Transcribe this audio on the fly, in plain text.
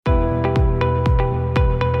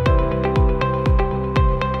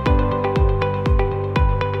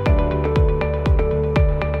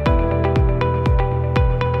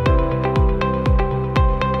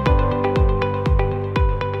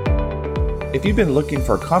If you've been looking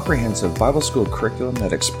for a comprehensive Bible school curriculum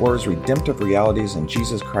that explores redemptive realities in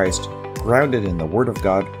Jesus Christ, grounded in the Word of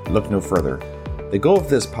God, look no further. The goal of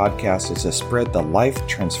this podcast is to spread the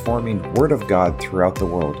life-transforming Word of God throughout the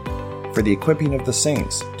world, for the equipping of the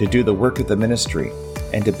saints to do the work of the ministry,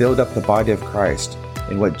 and to build up the body of Christ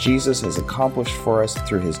in what Jesus has accomplished for us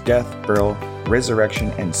through his death, burial,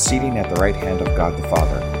 resurrection, and seating at the right hand of God the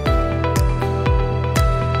Father.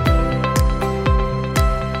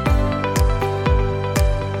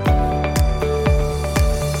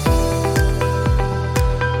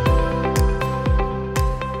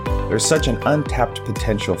 There's such an untapped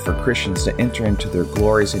potential for Christians to enter into their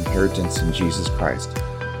glorious inheritance in Jesus Christ.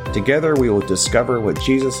 Together we will discover what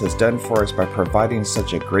Jesus has done for us by providing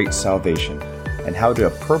such a great salvation, and how to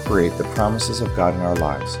appropriate the promises of God in our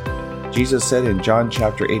lives. Jesus said in John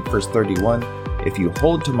chapter 8 verse 31, "If you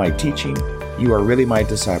hold to my teaching, you are really my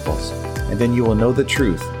disciples, and then you will know the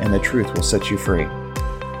truth, and the truth will set you free."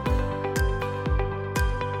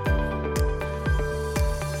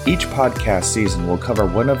 Each podcast season will cover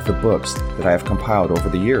one of the books that I have compiled over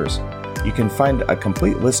the years. You can find a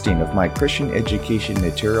complete listing of my Christian education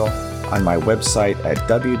material on my website at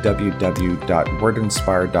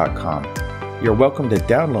www.wordinspire.com. You're welcome to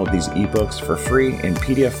download these ebooks for free in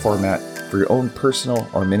PDF format for your own personal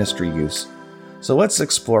or ministry use. So let's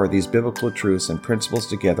explore these biblical truths and principles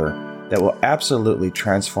together that will absolutely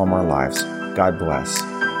transform our lives. God bless.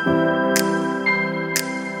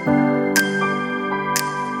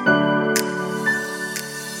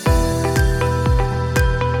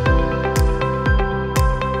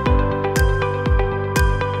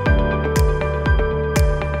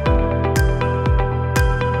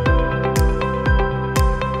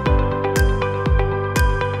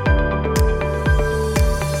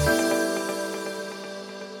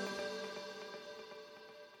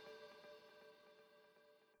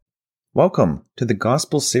 Welcome to the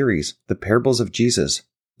Gospel series, The Parables of Jesus,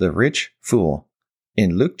 the Rich Fool,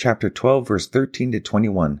 in Luke chapter 12, verse 13 to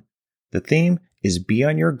 21. The theme is be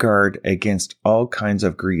on your guard against all kinds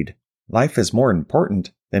of greed. Life is more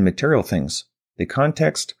important than material things. The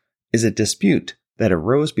context is a dispute that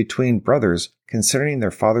arose between brothers concerning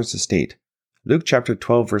their father's estate. Luke chapter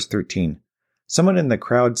 12, verse 13. Someone in the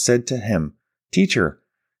crowd said to him, "Teacher,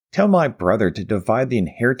 tell my brother to divide the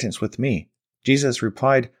inheritance with me." Jesus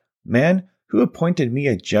replied, "Man, who appointed me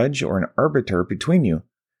a judge or an arbiter between you?"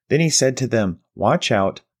 Then he said to them, "Watch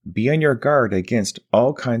out, be on your guard against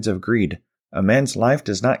all kinds of greed. A man's life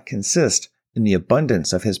does not consist in the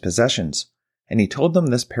abundance of his possessions." And he told them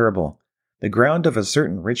this parable. The ground of a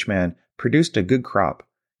certain rich man produced a good crop.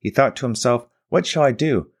 He thought to himself, "What shall I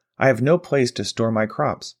do? I have no place to store my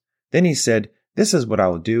crops." Then he said, "This is what I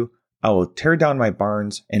will do. I will tear down my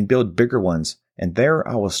barns and build bigger ones, and there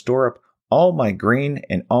I will store up all my grain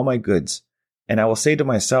and all my goods. And I will say to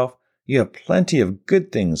myself, you have plenty of good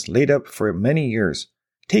things laid up for many years.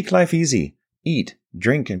 Take life easy, eat,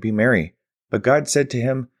 drink, and be merry." But God said to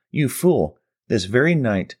him, "You fool, this very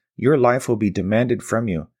night your life will be demanded from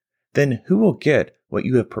you. Then who will get what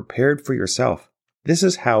you have prepared for yourself?" This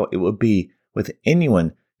is how it will be with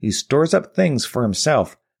anyone who stores up things for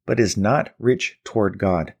himself, but is not rich toward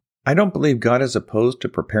God. I don't believe God is opposed to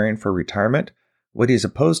preparing for retirement. What he is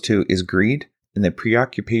opposed to is greed and the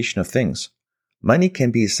preoccupation of things. Money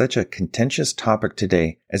can be such a contentious topic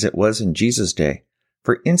today as it was in Jesus' day.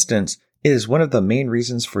 For instance, it is one of the main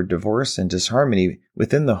reasons for divorce and disharmony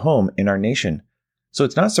within the home in our nation. So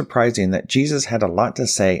it's not surprising that Jesus had a lot to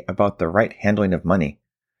say about the right handling of money.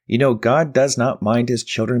 You know, God does not mind his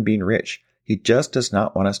children being rich. He just does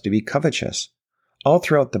not want us to be covetous. All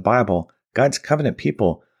throughout the Bible, God's covenant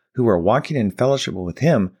people who were walking in fellowship with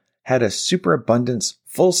him had a superabundance,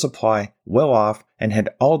 full supply, well off, and had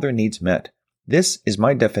all their needs met. This is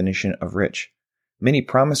my definition of rich. Many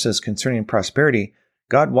promises concerning prosperity.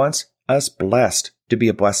 God wants us blessed to be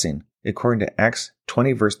a blessing, according to Acts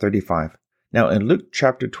 20 verse 35. Now in Luke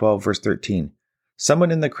chapter 12 verse 13,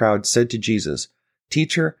 someone in the crowd said to Jesus,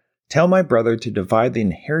 "Teacher, tell my brother to divide the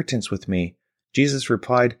inheritance with me." Jesus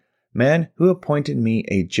replied, "Man, who appointed me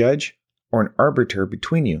a judge or an arbiter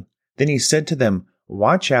between you?" Then he said to them,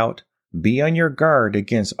 "Watch out, be on your guard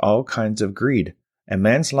against all kinds of greed. A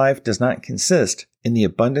man's life does not consist in the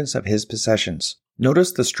abundance of his possessions."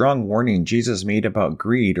 Notice the strong warning Jesus made about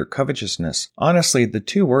greed or covetousness. Honestly, the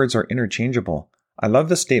two words are interchangeable. I love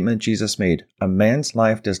the statement Jesus made, "A man's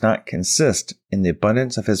life does not consist in the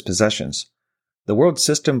abundance of his possessions." The world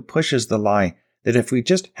system pushes the lie that if we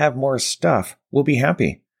just have more stuff, we'll be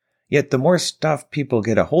happy. Yet the more stuff people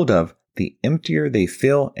get a hold of, the emptier they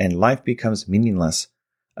feel and life becomes meaningless.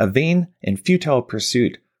 A vain and futile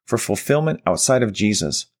pursuit for fulfillment outside of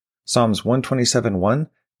Jesus. Psalms 127:1,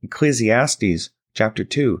 Ecclesiastes chapter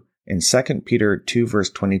 2, and 2 Peter 2 verse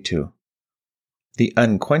 22. The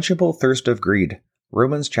unquenchable thirst of greed.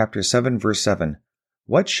 Romans chapter 7 verse 7.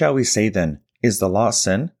 What shall we say then? Is the law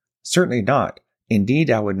sin? Certainly not.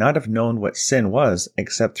 Indeed, I would not have known what sin was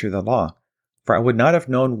except through the law. For I would not have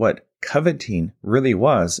known what coveting really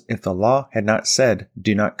was if the law had not said,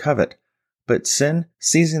 do not covet. But sin,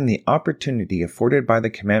 seizing the opportunity afforded by the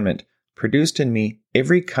commandment, produced in me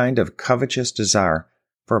every kind of covetous desire.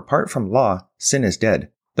 For apart from law, sin is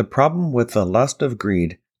dead. The problem with the lust of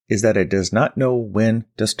greed is that it does not know when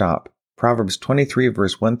to stop. Proverbs 23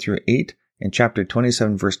 verse 1 through 8 and chapter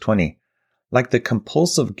 27 verse 20. Like the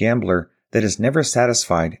compulsive gambler that is never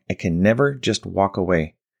satisfied and can never just walk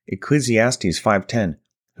away. Ecclesiastes 5:10.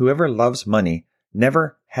 Whoever loves money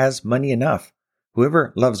never has money enough.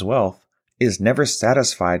 Whoever loves wealth is never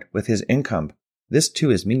satisfied with his income. This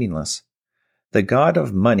too is meaningless. The god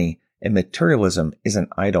of money and materialism is an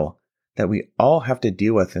idol that we all have to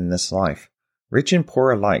deal with in this life. Rich and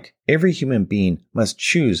poor alike, every human being must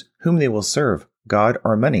choose whom they will serve, God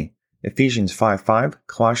or money. Ephesians 5:5,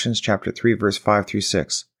 Colossians chapter 3 verse 5 through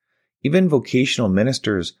 6. Even vocational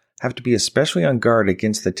ministers have to be especially on guard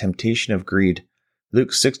against the temptation of greed.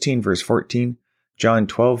 Luke 16 verse 14, John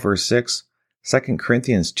 12 verse 6, 2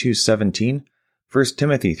 Corinthians 2:17, 1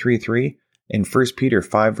 Timothy 3:3, and 1 Peter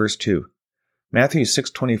 5 verse 2. Matthew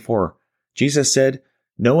 6:24, Jesus said,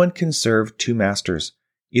 no one can serve two masters.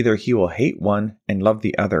 Either he will hate one and love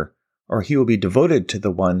the other, or he will be devoted to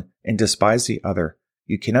the one and despise the other.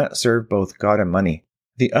 You cannot serve both God and money.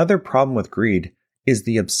 The other problem with greed is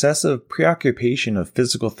the obsessive preoccupation of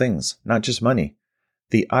physical things, not just money.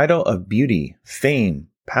 The idol of beauty, fame,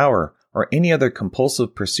 power, or any other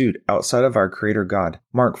compulsive pursuit outside of our Creator God.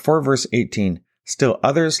 Mark 4 verse 18, still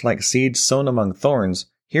others like seeds sown among thorns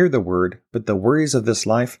hear the word, but the worries of this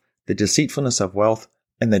life, the deceitfulness of wealth,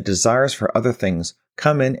 and the desires for other things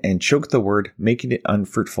come in and choke the word, making it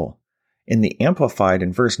unfruitful. In the Amplified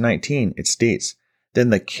in verse 19, it states,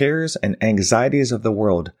 then the cares and anxieties of the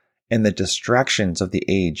world, and the distractions of the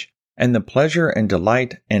age, and the pleasure and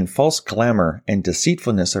delight and false glamour and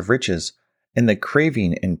deceitfulness of riches, and the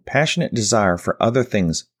craving and passionate desire for other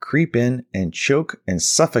things creep in and choke and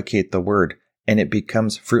suffocate the word, and it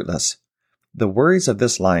becomes fruitless. The worries of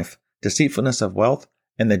this life, deceitfulness of wealth,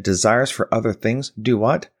 and the desires for other things do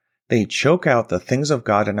what? They choke out the things of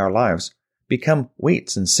God in our lives, become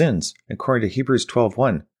weights and sins, according to Hebrews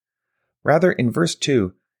 12:1. Rather, in verse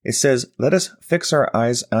 2, it says, let us fix our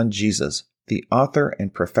eyes on Jesus, the author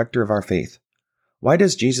and perfecter of our faith. Why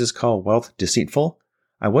does Jesus call wealth deceitful?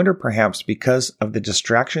 I wonder perhaps because of the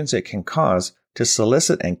distractions it can cause to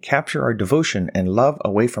solicit and capture our devotion and love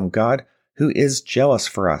away from God, who is jealous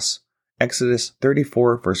for us. Exodus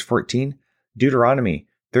 34 verse 14, Deuteronomy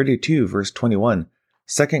 32 verse 21,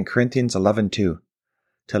 2 Corinthians 11:2.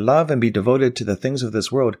 To love and be devoted to the things of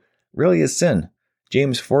this world really is sin.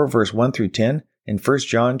 James 4 verse 1 through 10 and 1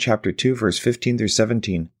 John chapter 2 verse 15 through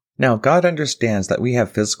 17. Now God understands that we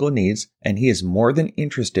have physical needs, and He is more than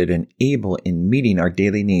interested and able in meeting our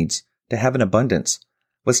daily needs to have an abundance.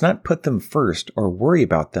 Let's not put them first or worry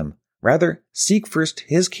about them. Rather, seek first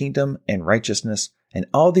His kingdom and righteousness, and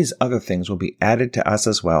all these other things will be added to us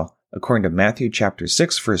as well, according to Matthew chapter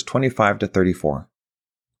 6 verse 25 to 34.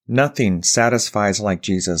 Nothing satisfies like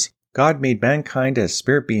Jesus. God made mankind as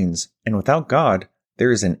spirit beings, and without God,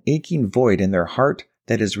 there is an aching void in their heart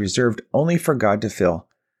that is reserved only for God to fill.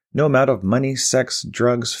 No amount of money, sex,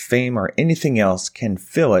 drugs, fame, or anything else can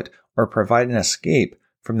fill it or provide an escape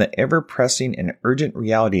from the ever-pressing and urgent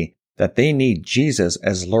reality that they need Jesus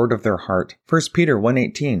as Lord of their heart. 1 Peter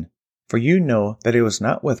 1:18. For you know that it was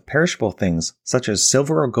not with perishable things, such as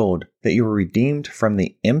silver or gold, that you were redeemed from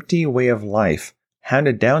the empty way of life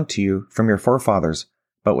handed down to you from your forefathers,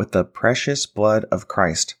 but with the precious blood of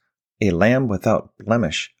Christ, a lamb without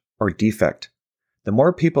blemish or defect. The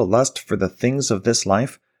more people lust for the things of this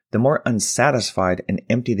life, the more unsatisfied and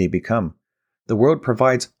empty they become. The world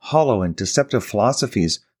provides hollow and deceptive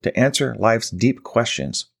philosophies to answer life's deep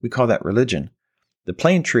questions. We call that religion. The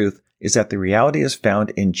plain truth is that the reality is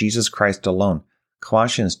found in Jesus Christ alone.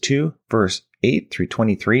 Colossians 2, verse 8 through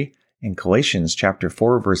 23, and Galatians chapter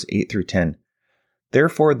 4, verse 8 through 10.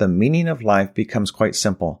 Therefore, the meaning of life becomes quite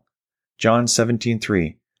simple. John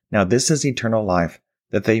 17:3. Now this is eternal life,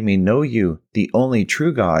 that they may know you, the only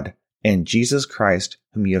true God, and Jesus Christ,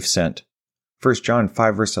 whom you have sent. 1 John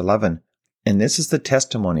 5, verse 11. And this is the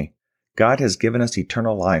testimony. God has given us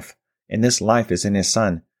eternal life, and this life is in His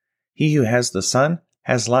Son. He who has the Son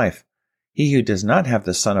has life. He who does not have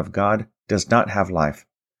the Son of God does not have life.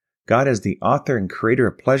 God is the author and creator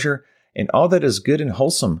of pleasure, and all that is good and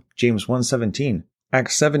wholesome, James 1:17.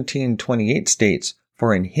 Acts 17:28 states,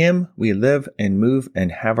 "For in him we live and move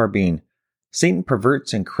and have our being." Satan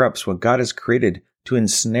perverts and corrupts what God has created to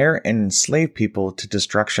ensnare and enslave people to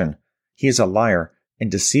destruction. He is a liar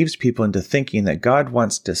and deceives people into thinking that God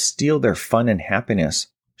wants to steal their fun and happiness.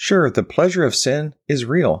 Sure, the pleasure of sin is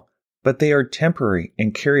real, but they are temporary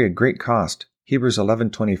and carry a great cost. Hebrews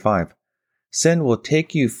 11:25. Sin will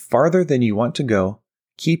take you farther than you want to go,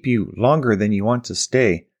 keep you longer than you want to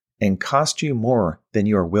stay, and cost you more than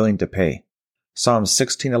you are willing to pay. Psalm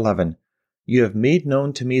 16:11. You have made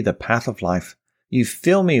known to me the path of life. You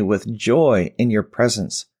fill me with joy in your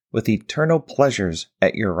presence, with eternal pleasures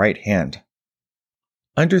at your right hand.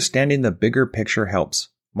 Understanding the bigger picture helps.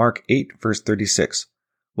 Mark 8, verse 36.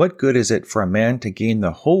 What good is it for a man to gain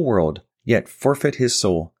the whole world, yet forfeit his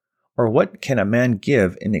soul? Or what can a man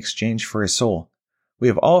give in exchange for his soul? We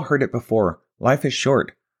have all heard it before. Life is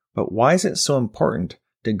short. But why is it so important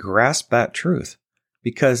to grasp that truth?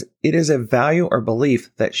 Because it is a value or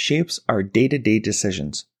belief that shapes our day-to-day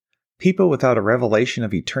decisions. People without a revelation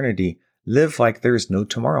of eternity live like there is no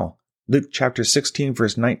tomorrow. Luke chapter 16,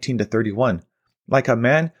 verse 19 to 31. Like a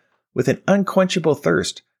man with an unquenchable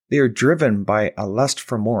thirst, they are driven by a lust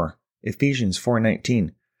for more. Ephesians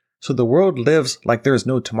 4:19. So the world lives like there is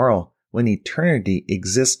no tomorrow, when eternity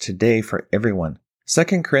exists today for everyone.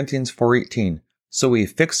 2 Corinthians 4:18. So we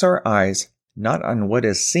fix our eyes not on what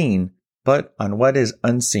is seen, but on what is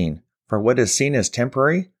unseen. For what is seen is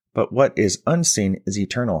temporary, but what is unseen is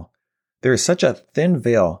eternal. There is such a thin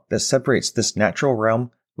veil that separates this natural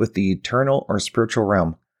realm with the eternal or spiritual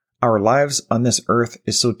realm. Our lives on this earth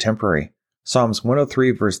is so temporary. Psalms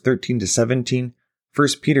 103 verse 13 to 17, 1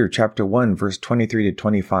 Peter chapter 1 verse 23 to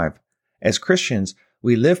 25. As Christians,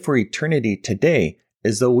 we live for eternity today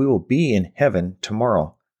as though we will be in heaven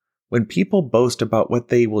tomorrow. When people boast about what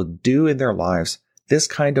they will do in their lives, this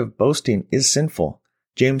kind of boasting is sinful.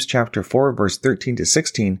 James chapter 4 verse 13 to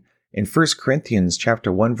 16 and 1 Corinthians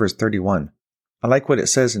chapter 1 verse 31. I like what it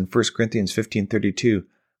says in 1 Corinthians 15:32.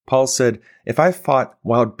 Paul said, "If I fought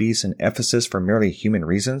wild beasts in Ephesus for merely human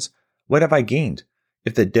reasons, what have I gained?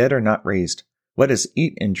 If the dead are not raised, let us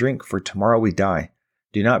eat and drink, for tomorrow we die.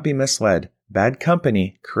 Do not be misled. Bad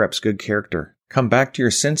company corrupts good character. Come back to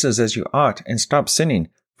your senses as you ought and stop sinning,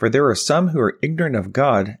 for there are some who are ignorant of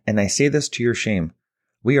God, and I say this to your shame.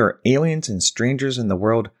 We are aliens and strangers in the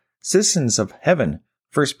world, citizens of heaven."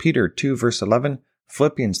 1 Peter 2 verse 11,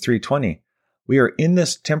 Philippians 3:20. We are in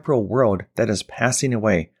this temporal world that is passing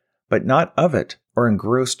away, but not of it or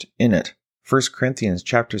engrossed in it. 1 Corinthians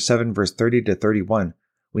chapter 7 verse 30 to 31.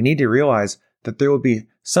 We need to realize that there will be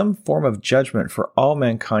some form of judgment for all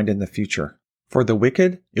mankind in the future. For the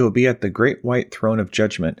wicked, it will be at the great white throne of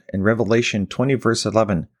judgment in Revelation 20 verse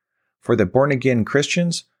 11. For the born-again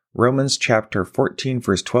Christians, Romans chapter 14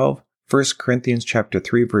 verse 12, 1 Corinthians chapter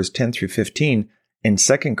 3 verse 10 through 15, and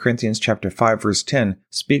 2 Corinthians chapter 5 verse 10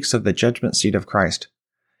 speaks of the judgment seat of Christ.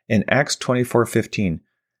 In Acts 24:15,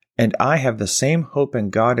 "And I have the same hope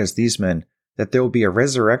in God as these men, that there will be a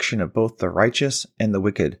resurrection of both the righteous and the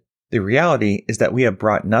wicked." The reality is that we have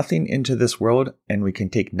brought nothing into this world and we can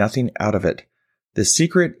take nothing out of it. The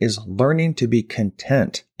secret is learning to be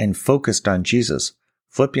content and focused on Jesus.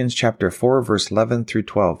 Philippians chapter 4 verse 11 through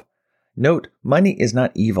 12. Note, money is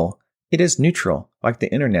not evil. It is neutral, like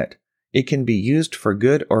the internet. It can be used for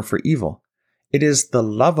good or for evil. It is the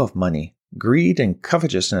love of money, greed, and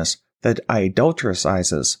covetousness that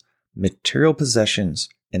idolatrizes material possessions,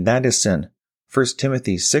 and that is sin. 1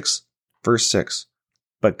 Timothy 6, verse 6.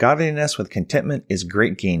 But godliness with contentment is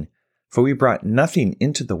great gain, for we brought nothing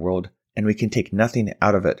into the world, and we can take nothing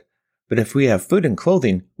out of it. But if we have food and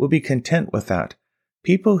clothing, we'll be content with that.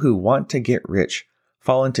 People who want to get rich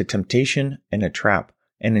fall into temptation and a trap,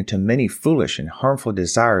 and into many foolish and harmful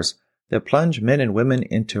desires that plunge men and women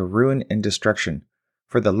into ruin and destruction.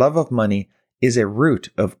 For the love of money is a root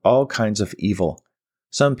of all kinds of evil.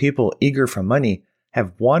 Some people eager for money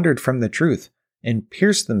have wandered from the truth and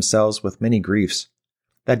pierced themselves with many griefs.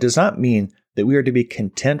 That does not mean that we are to be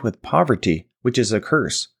content with poverty, which is a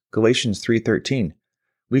curse. Galatians 3:13.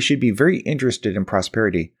 We should be very interested in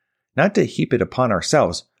prosperity, not to heap it upon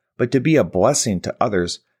ourselves, but to be a blessing to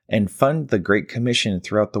others and fund the Great Commission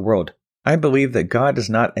throughout the world. I believe that God is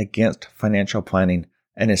not against financial planning,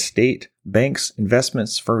 an estate, banks,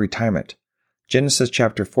 investments for retirement. Genesis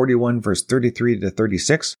chapter 41 verse 33 to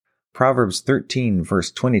 36, Proverbs 13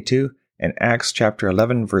 verse 22, and Acts chapter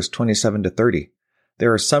 11 verse 27 to 30.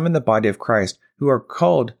 There are some in the body of Christ who are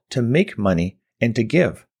called to make money and to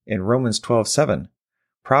give in Romans 12:7.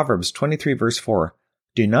 Proverbs 23 verse 4,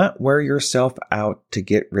 "Do not wear yourself out to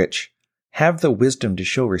get rich. Have the wisdom to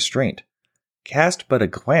show restraint. Cast but a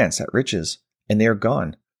glance at riches, and they are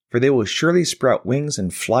gone, for they will surely sprout wings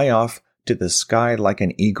and fly off to the sky like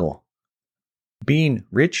an eagle. Being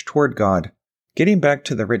rich toward God. Getting back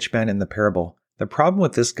to the rich man in the parable, the problem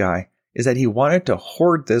with this guy is that he wanted to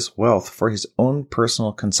hoard this wealth for his own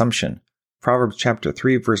personal consumption. Proverbs chapter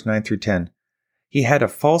 3, verse 9 through 10. He had a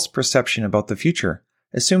false perception about the future,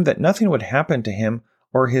 assumed that nothing would happen to him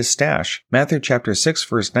or his stash. Matthew chapter 6,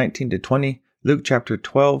 verse 19 to 20, Luke chapter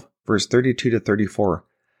 12, verse 32 to 34.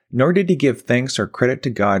 Nor did he give thanks or credit to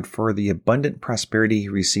God for the abundant prosperity he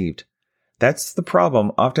received. That's the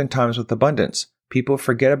problem oftentimes with abundance. People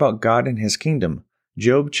forget about God and his kingdom.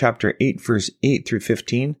 Job chapter 8, verse 8 through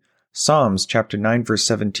 15, Psalms chapter 9, verse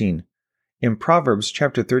 17. In Proverbs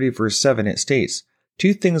chapter 30, verse 7, it states,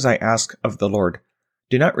 2 things I ask of the Lord.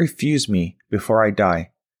 Do not refuse me before I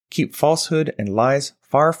die. Keep falsehood and lies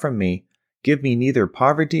far from me. Give me neither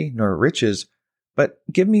poverty nor riches, but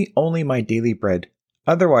give me only my daily bread.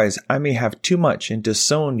 Otherwise I may have too much and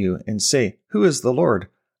disown you and say, Who is the Lord?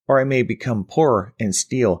 Or I may become poor and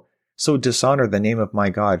steal, so dishonor the name of my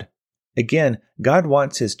God. Again, God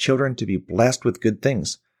wants his children to be blessed with good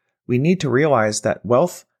things. We need to realize that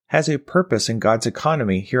wealth has a purpose in God's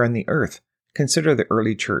economy here on the earth. Consider the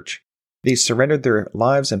early church. They surrendered their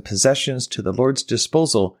lives and possessions to the Lord's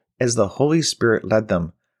disposal as the Holy Spirit led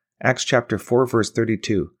them. Acts chapter 4, verse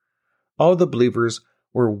 32. All the believers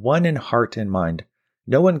were one in heart and mind.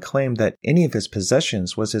 No one claimed that any of his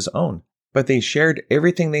possessions was his own, but they shared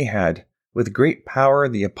everything they had. With great power,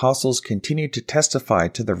 the apostles continued to testify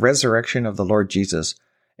to the resurrection of the Lord Jesus,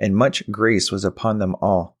 and much grace was upon them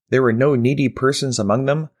all. There were no needy persons among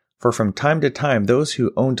them, for from time to time those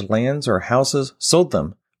who owned lands or houses sold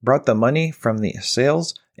them, brought the money from the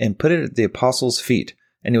sales, and put it at the apostles' feet,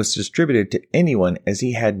 and it was distributed to anyone as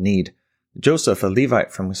he had need. Joseph, a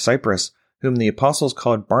Levite from Cyprus, whom the apostles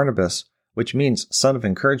called Barnabas, which means son of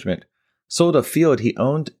encouragement, sold a field he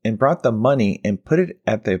owned and brought the money and put it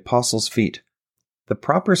at the apostles' feet. The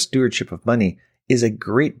proper stewardship of money is a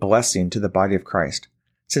great blessing to the body of Christ.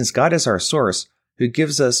 Since God is our source, who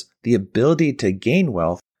gives us the ability to gain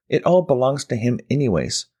wealth, it all belongs to him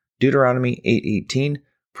anyways. Deuteronomy 8:18,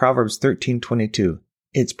 Proverbs 13:22.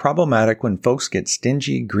 It's problematic when folks get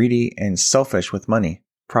stingy, greedy, and selfish with money.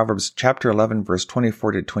 Proverbs chapter 11, verse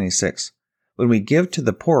 24 to 26. When we give to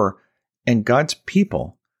the poor and God's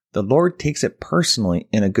people, the Lord takes it personally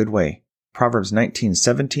in a good way. Proverbs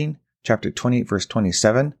 19:17, chapter 20, verse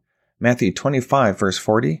 27, Matthew 25, verse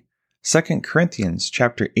 40, 2 Corinthians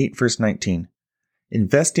chapter 8, verse 19.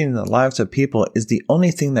 Investing in the lives of people is the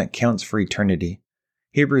only thing that counts for eternity.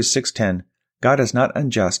 Hebrews 6:10. God is not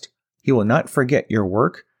unjust. He will not forget your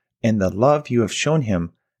work and the love you have shown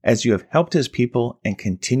him as you have helped his people and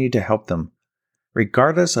continue to help them.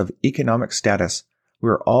 Regardless of economic status, we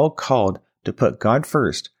are all called to put God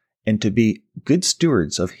first and to be good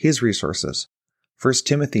stewards of his resources. 1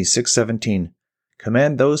 Timothy 6:17.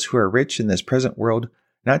 Command those who are rich in this present world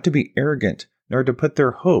not to be arrogant, nor to put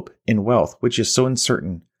their hope in wealth, which is so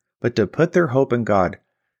uncertain, but to put their hope in God,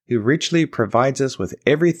 who richly provides us with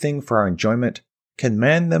everything for our enjoyment.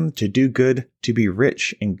 Command them to do good, to be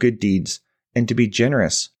rich in good deeds, and to be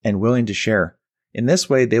generous and willing to share. In this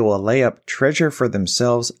way, they will lay up treasure for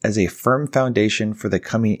themselves as a firm foundation for the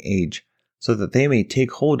coming age, so that they may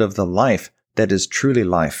take hold of the life that is truly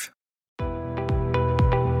life.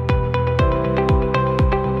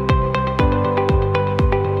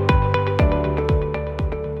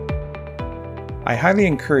 I highly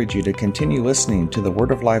encourage you to continue listening to the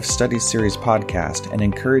Word of Life Study Series podcast and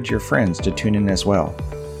encourage your friends to tune in as well.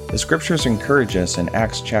 The scriptures encourage us in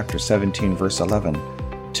Acts chapter 17, verse 11,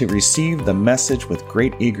 to receive the message with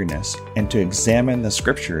great eagerness and to examine the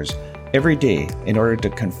scriptures every day in order to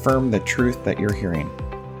confirm the truth that you're hearing.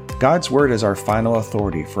 God's Word is our final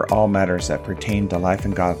authority for all matters that pertain to life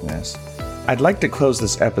and godliness. I'd like to close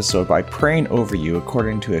this episode by praying over you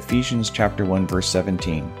according to Ephesians chapter 1, verse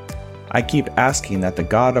 17. I keep asking that the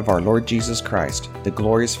God of our Lord Jesus Christ, the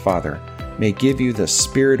glorious Father, may give you the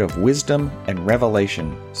spirit of wisdom and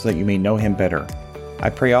revelation so that you may know him better. I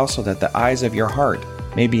pray also that the eyes of your heart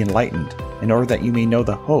may be enlightened, in order that you may know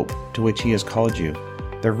the hope to which he has called you,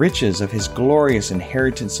 the riches of his glorious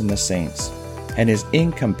inheritance in the saints, and his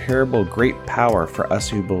incomparable great power for us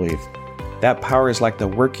who believe. That power is like the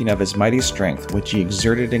working of his mighty strength, which he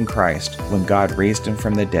exerted in Christ when God raised him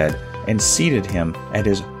from the dead and seated him at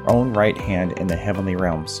his own right hand in the heavenly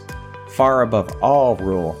realms, far above all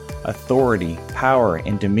rule, authority, power,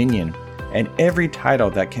 and dominion, and every title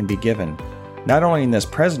that can be given, not only in this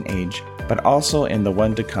present age, but also in the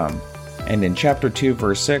one to come. And in chapter 2,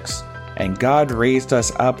 verse 6, and God raised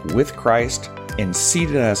us up with Christ and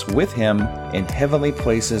seated us with Him in heavenly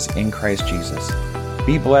places in Christ Jesus.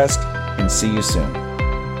 Be blessed and see you soon.